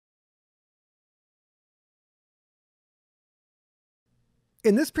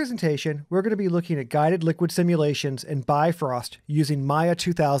In this presentation, we're going to be looking at guided liquid simulations in Bifrost using Maya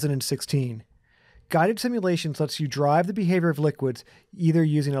 2016. Guided simulations lets you drive the behavior of liquids either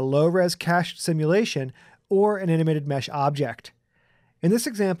using a low-res cached simulation or an animated mesh object. In this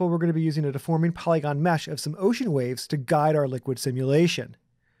example, we're going to be using a deforming polygon mesh of some ocean waves to guide our liquid simulation.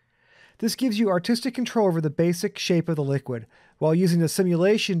 This gives you artistic control over the basic shape of the liquid, while using the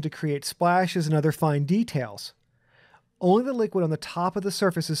simulation to create splashes and other fine details. Only the liquid on the top of the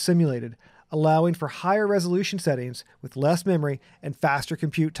surface is simulated, allowing for higher resolution settings with less memory and faster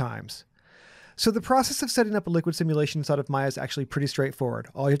compute times. So the process of setting up a liquid simulation inside of Maya is actually pretty straightforward.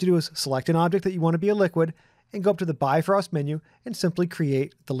 All you have to do is select an object that you want to be a liquid and go up to the Bifrost menu and simply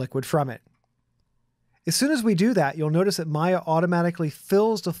create the liquid from it. As soon as we do that, you'll notice that Maya automatically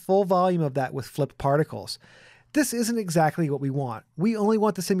fills the full volume of that with flipped particles. This isn't exactly what we want. We only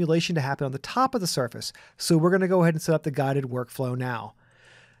want the simulation to happen on the top of the surface, so we're going to go ahead and set up the guided workflow now.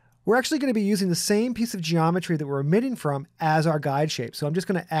 We're actually going to be using the same piece of geometry that we're emitting from as our guide shape. So I'm just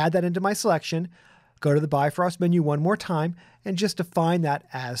going to add that into my selection, go to the Bifrost menu one more time, and just define that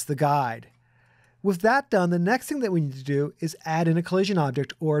as the guide. With that done, the next thing that we need to do is add in a collision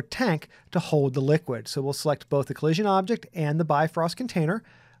object or tank to hold the liquid. So we'll select both the collision object and the Bifrost container,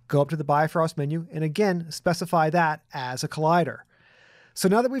 go up to the Bifrost menu, and again, specify that as a collider. So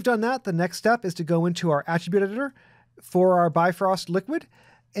now that we've done that, the next step is to go into our attribute editor for our Bifrost liquid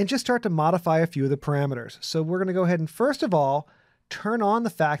and just start to modify a few of the parameters. So we're going to go ahead and first of all, turn on the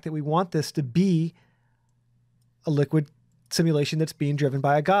fact that we want this to be a liquid simulation that's being driven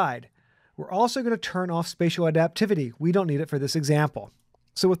by a guide. We're also going to turn off spatial adaptivity. We don't need it for this example.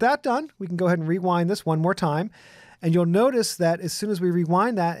 So with that done, we can go ahead and rewind this one more time. And you'll notice that as soon as we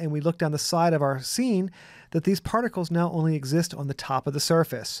rewind that and we look down the side of our scene, that these particles now only exist on the top of the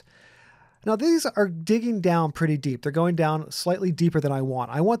surface. Now these are digging down pretty deep. They're going down slightly deeper than I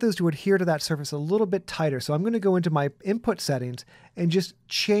want. I want those to adhere to that surface a little bit tighter. So I'm going to go into my input settings and just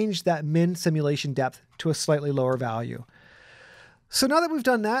change that min simulation depth to a slightly lower value. So now that we've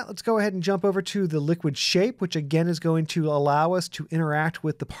done that, let's go ahead and jump over to the liquid shape, which again is going to allow us to interact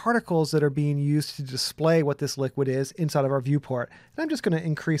with the particles that are being used to display what this liquid is inside of our viewport. And I'm just going to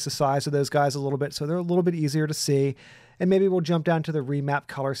increase the size of those guys a little bit so they're a little bit easier to see. And maybe we'll jump down to the remap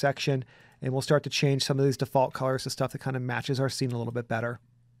color section and we'll start to change some of these default colors to stuff that kind of matches our scene a little bit better.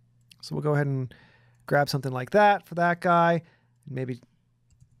 So we'll go ahead and grab something like that for that guy, and maybe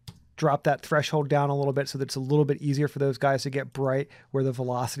drop that threshold down a little bit so that it's a little bit easier for those guys to get bright where the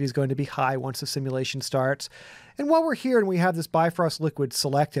velocity is going to be high once the simulation starts. And while we're here and we have this Bifrost liquid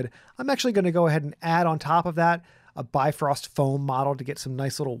selected, I'm actually going to go ahead and add on top of that a Bifrost foam model to get some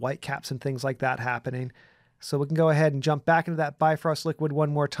nice little white caps and things like that happening. So we can go ahead and jump back into that Bifrost liquid one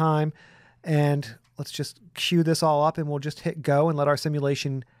more time. And let's just queue this all up and we'll just hit go and let our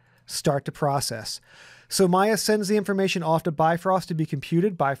simulation start to process. So Maya sends the information off to Bifrost to be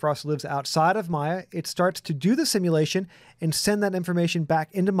computed. Bifrost lives outside of Maya. It starts to do the simulation and send that information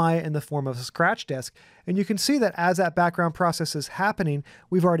back into Maya in the form of a scratch disk. And you can see that as that background process is happening,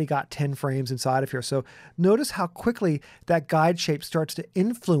 we've already got 10 frames inside of here. So notice how quickly that guide shape starts to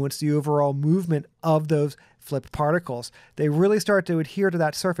influence the overall movement of those flipped particles. They really start to adhere to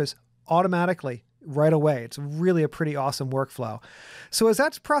that surface automatically right away. It's really a pretty awesome workflow. So as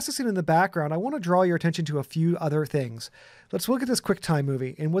that's processing in the background, I want to draw your attention to a few other things. Let's look at this QuickTime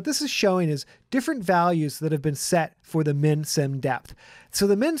movie. And what this is showing is different values that have been set for the min sim depth. So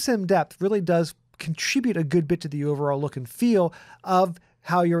the min sim depth really does contribute a good bit to the overall look and feel of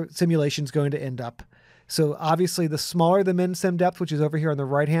how your simulation is going to end up. So obviously the smaller the min sim depth, which is over here on the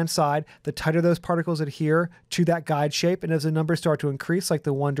right-hand side, the tighter those particles adhere to that guide shape. And as the numbers start to increase, like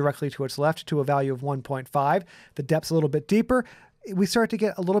the one directly to its left to a value of 1.5, the depth's a little bit deeper, we start to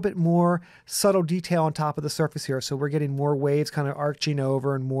get a little bit more subtle detail on top of the surface here. So we're getting more waves kind of arching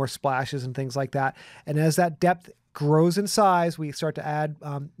over and more splashes and things like that. And as that depth grows in size, we start to add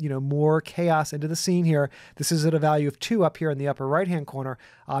more chaos into the scene here. This is at a value of 2 up here in the upper right-hand corner.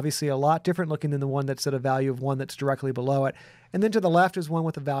 Obviously a lot different looking than the one that's at a value of 1 that's directly below it. And then to the left is one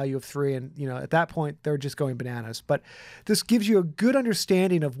with a value of 3. And at that point, they're just going bananas. But this gives you a good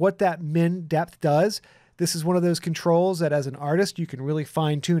understanding of what that min depth does. This is one of those controls that as an artist, you can really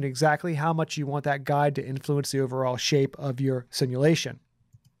fine tune exactly how much you want that guide to influence the overall shape of your simulation.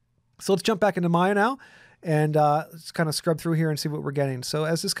 So let's jump back into Maya now. And let's kind of scrub through here and see what we're getting. So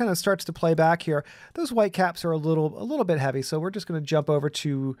as this kind of starts to play back here, those white caps are a little bit heavy. So we're just going to jump over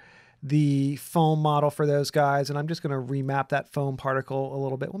to the foam model for those guys. And I'm just going to remap that foam particle a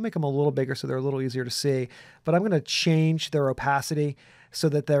little bit. We'll make them a little bigger so they're a little easier to see. But I'm going to change their opacity so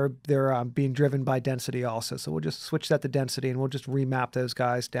that they're being driven by density also. So we'll just switch that to density, and we'll just remap those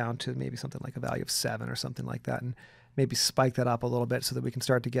guys down to maybe something like a value of 7 or something like that, and maybe spike that up a little bit so that we can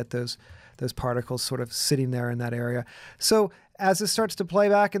start to get those particles sort of sitting there in that area. So as this starts to play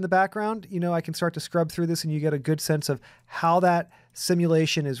back in the background, I can start to scrub through this, and you get a good sense of how that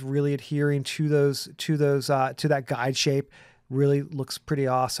simulation is really adhering to that guide shape. Really looks pretty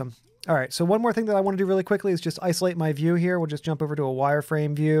awesome. All right, so one more thing that I want to do really quickly is just isolate my view here. We'll just jump over to a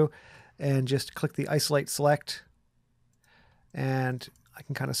wireframe view and just click the isolate select. And I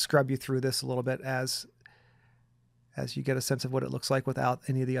can kind of scrub you through this a little bit as you get a sense of what it looks like without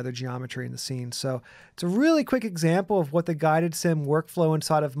any of the other geometry in the scene. So it's a really quick example of what the guided sim workflow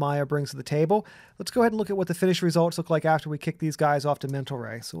inside of Maya brings to the table. Let's go ahead and look at what the finished results look like after we kick these guys off to Mental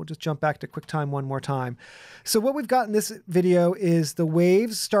Ray. So we'll just jump back to QuickTime one more time. So what we've got in this video is the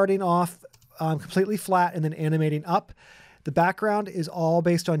waves starting off completely flat and then animating up. The background is all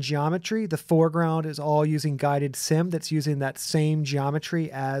based on geometry. The foreground is all using guided sim that's using that same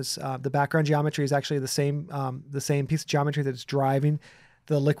geometry as the background geometry is actually the same piece of geometry that's driving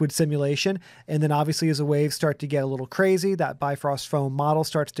the liquid simulation. And then obviously as the waves start to get a little crazy, that Bifrost foam model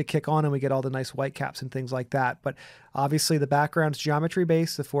starts to kick on and we get all the nice white caps and things like that. But obviously the background's geometry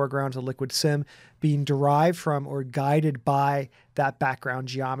based, the foreground's a liquid sim being derived from or guided by that background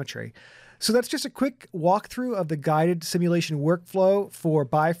geometry. So that's just a quick walkthrough of the guided simulation workflow for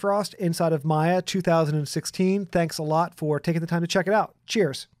Bifrost inside of Maya 2016. Thanks a lot for taking the time to check it out.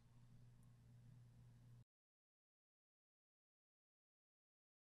 Cheers.